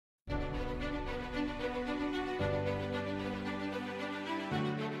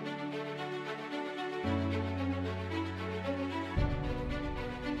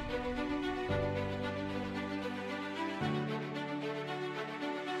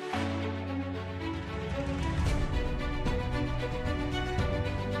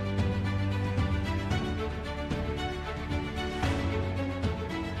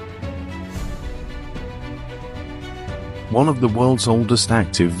one of the world's oldest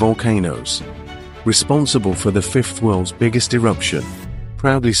active volcanoes, responsible for the fifth world's biggest eruption,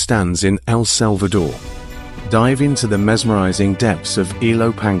 proudly stands in El Salvador. Dive into the mesmerizing depths of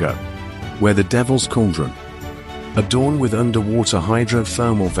Ilopango, where the Devil's Cauldron, adorned with underwater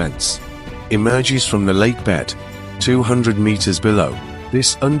hydrothermal vents, emerges from the lake bed, 200 meters below.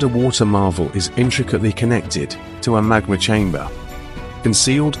 This underwater marvel is intricately connected to a magma chamber,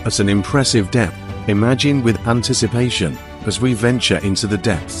 concealed at an impressive depth. Imagine with anticipation as we venture into the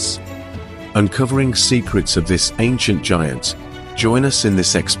depths, uncovering secrets of this ancient giant. Join us in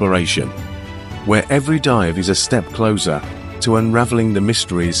this exploration, where every dive is a step closer to unraveling the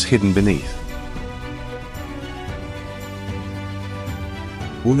mysteries hidden beneath.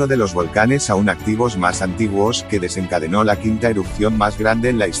 Uno de los volcanes aún activos más antiguos, que desencadenó la quinta erupción más grande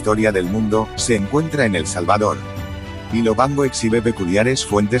en la historia del mundo, se encuentra en El Salvador. Ilopango exhibe peculiares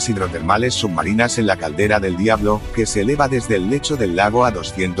fuentes hidrotermales submarinas en la caldera del Diablo, que se eleva desde el lecho del lago a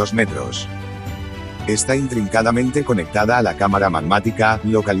 200 metros. Está intrincadamente conectada a la cámara magmática,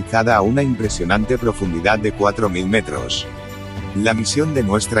 localizada a una impresionante profundidad de 4.000 metros. La misión de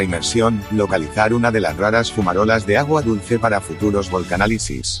nuestra inmersión, localizar una de las raras fumarolas de agua dulce para futuros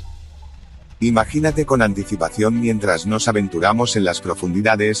volcanálisis. Imagínate con anticipación mientras nos aventuramos en las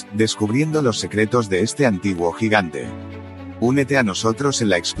profundidades, descubriendo los secretos de este antiguo gigante. Únete a nosotros en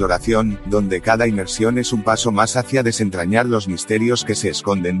la exploración, donde cada inmersión es un paso más hacia desentrañar los misterios que se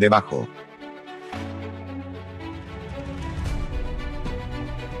esconden debajo.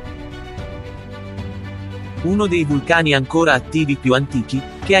 Uno dei vulcani ancora attivi più antichi,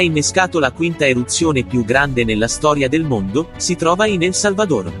 che ha innescato la quinta eruzione più grande nella storia del mondo, si trova in El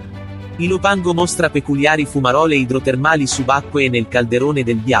Salvador. Ilopango mostra peculiari fumarole idrotermali subacquee nel calderone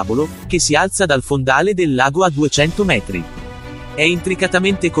del Diavolo, che si alza dal fondale del lago a 200 metri. È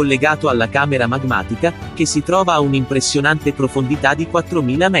intricatamente collegato alla camera magmatica, che si trova a un'impressionante profondità di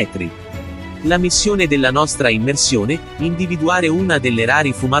 4.000 metri. La missione della nostra immersione, individuare una delle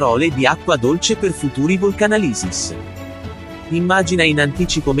rari fumarole di acqua dolce per futuri volcanalisis. Immagina in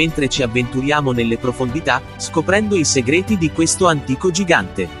anticipo mentre ci avventuriamo nelle profondità, scoprendo i segreti di questo antico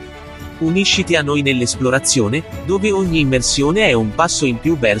gigante. Unisciti a noi nell'esplorazione, dove ogni immersione è un passo in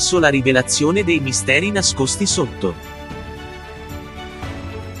più verso la rivelazione dei misteri nascosti sotto.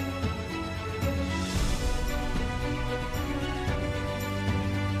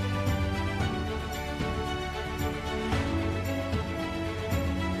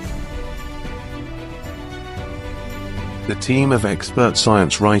 The team of expert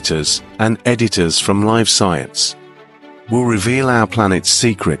science writers and editors from Livescience will reveal our planet's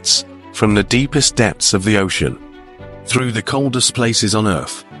secrets from the deepest depths of the ocean, through the coldest places on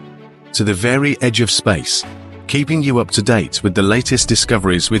Earth, to the very edge of space, keeping you up to date with the latest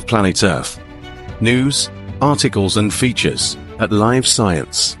discoveries with Planet Earth. News, articles and features at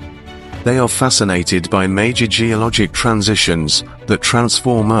Livescience. They are fascinated by major geologic transitions that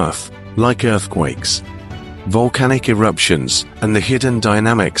transform Earth, like earthquakes, volcanic eruptions, and the hidden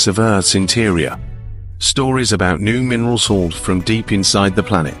dynamics of Earth's interior. Stories about new minerals hauled from deep inside the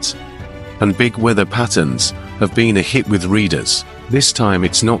planet. And big weather patterns have been a hit with readers. This time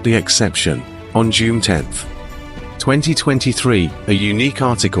it's not the exception. On June 10th, 2023, a unique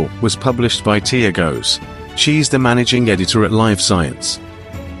article was published by Tia Ghose. She's the managing editor at Livescience.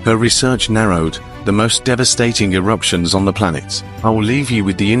 Her research narrowed the most devastating eruptions on the planet. I will leave you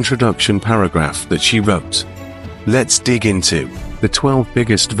with the introduction paragraph that she wrote. Let's dig into the 12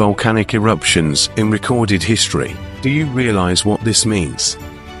 biggest volcanic eruptions in recorded history. Do you realize what this means?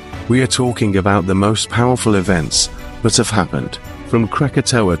 We are talking about the most powerful events that have happened, from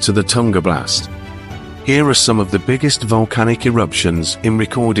Krakatoa to the Tonga blast. Here are some of the biggest volcanic eruptions in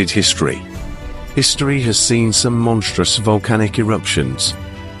recorded history. History has seen some monstrous volcanic eruptions.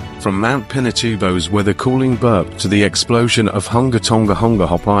 From Mount Pinatubo's weather-cooling burp to the explosion of Hunga Tonga-Hunga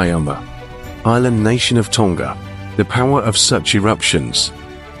Ha'apai on the island nation of Tonga, the power of such eruptions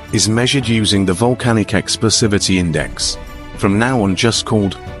is measured using the Volcanic Explosivity Index, from now on just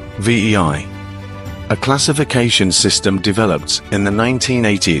called VEI. A classification system developed in the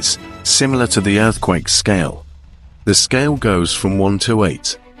 1980s, similar to the earthquake scale. The scale goes from 1 to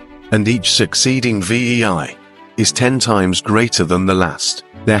 8, and each succeeding VEI is 10 times greater than the last.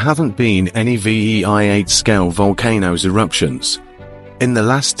 There haven't been any VEI 8 scale volcanoes eruptions in the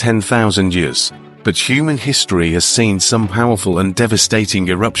last 10,000 years, but human history has seen some powerful and devastating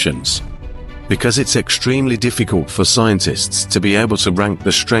eruptions. Because it's extremely difficult for scientists to be able to rank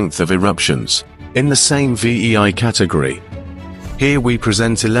the strength of eruptions in the same VEI category. Here we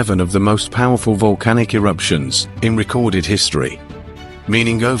present 11 of the most powerful volcanic eruptions in recorded history,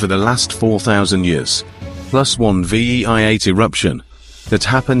 meaning over the last 4,000 years. plus 1 VEI8 eruption that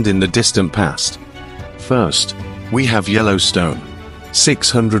happened in the distant past. First, we have Yellowstone,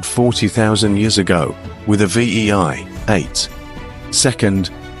 640,000 years ago, with a VEI 8.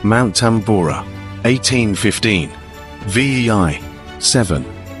 Second, Mount Tambora, 1815, VEI 7.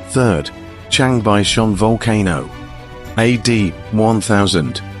 Third, Chiang Mai-shan volcano, AD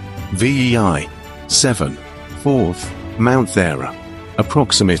 1000, VEI 7. Fourth, Mount Thera,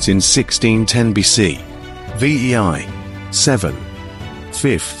 approximate in 1610 BC, VEI 7.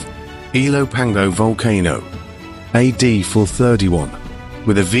 Fifth, Ilopango volcano, AD 431,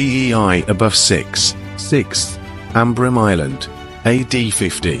 with a VEI above 6. Sixth, Ambrim Island, AD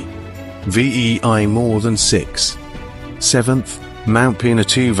 50, VEI more than 6. Seventh, Mount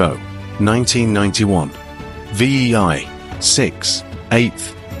Pinatubo, 1991, VEI 6.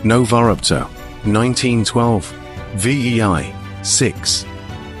 Eighth, Novarupta, 1912, VEI 6.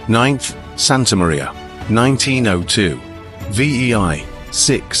 Ninth, Santa Maria, 1902, VEI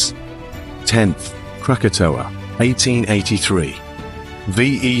 6. 10th, Krakatoa, 1883,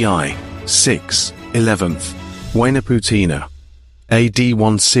 VEI 6. 11th, Wainaputina, AD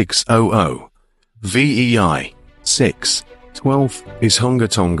 1600, VEI 6. 12th is Hunga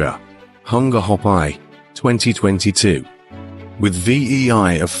Tonga-Hunga Ha'apai, 2022, with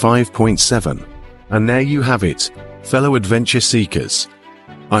VEI of 5.7. And there you have it, fellow adventure seekers.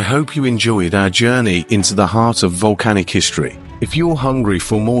 I hope you enjoyed our journey into the heart of volcanic history. If you're hungry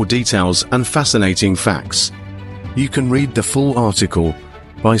for more details and fascinating facts, you can read the full article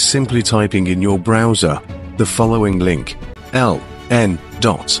by simply typing in your browser the following link: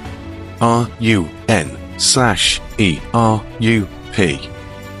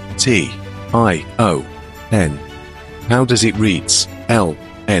 ln.run/eruption. How does it reads?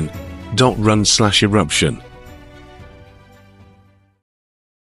 ln.run/eruption.